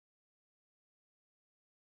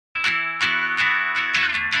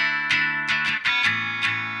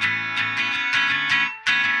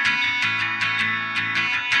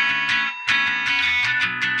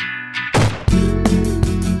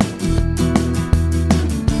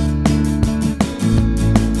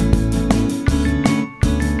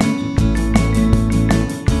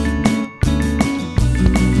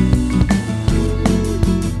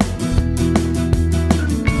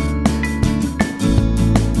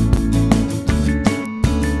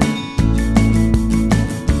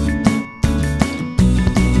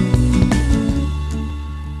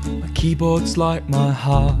keyboard's like my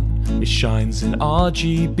heart. It shines in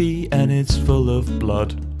RGB and it's full of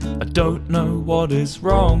blood. I don't know what is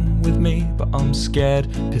wrong with me, but I'm scared,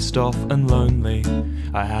 pissed off and lonely.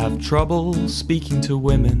 I have trouble speaking to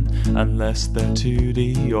women unless they're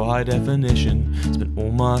 2D or high definition. Spend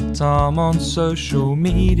all my time on social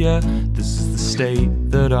media. This is the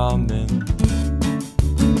state that I'm in.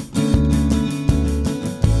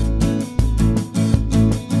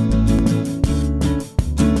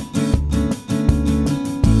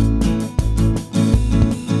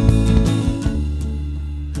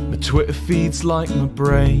 Twitter feeds like my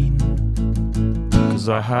brain, 'cause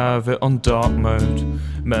I have it on dark mode.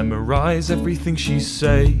 Memorize everything she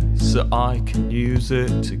says so I can use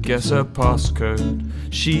it to guess her passcode.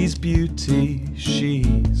 She's beauty,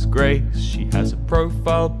 she's grace. She has a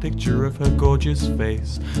profile picture of her gorgeous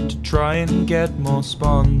face. To try and get more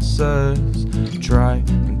sponsors, try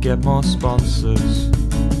and get more sponsors.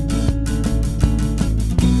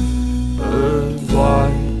 But why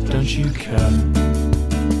don't you care?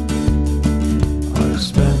 I've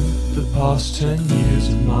spent the past 10 years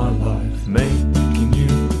of my life making you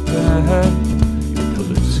bad. You're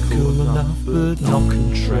political enough but not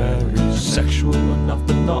contrary, sexual enough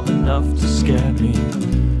but not enough to scare me.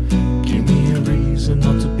 Give me a reason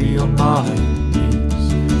not to be on my knees.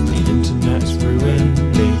 The internet's ruined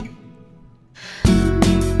me.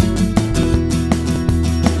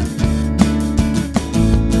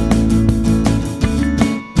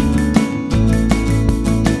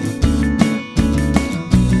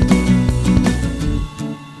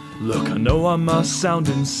 Look, I know I must sound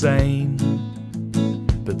insane,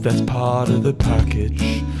 but that's part of the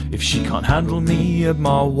package. If she can't handle me at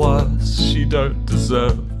my worst, she don't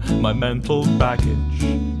deserve my mental baggage.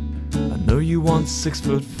 I know you want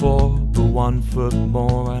 6'4", but 1 foot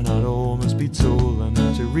more, and I'd almost be tall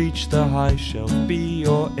enough to reach the high shelf. Be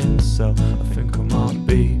your incel, I think I might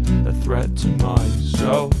be a threat to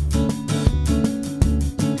myself.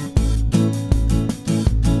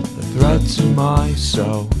 A threat to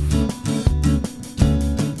myself.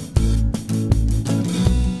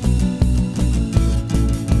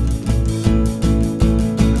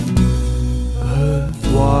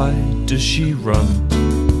 Why does she run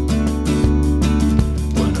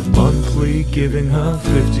when I'm monthly giving her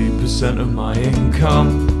 50% of my income?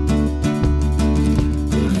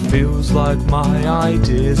 It feels like my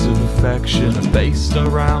ideas of affection are based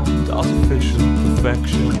around artificial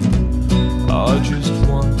perfection. I just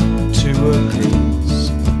want to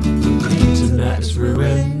appease. The internet's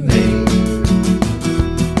ruined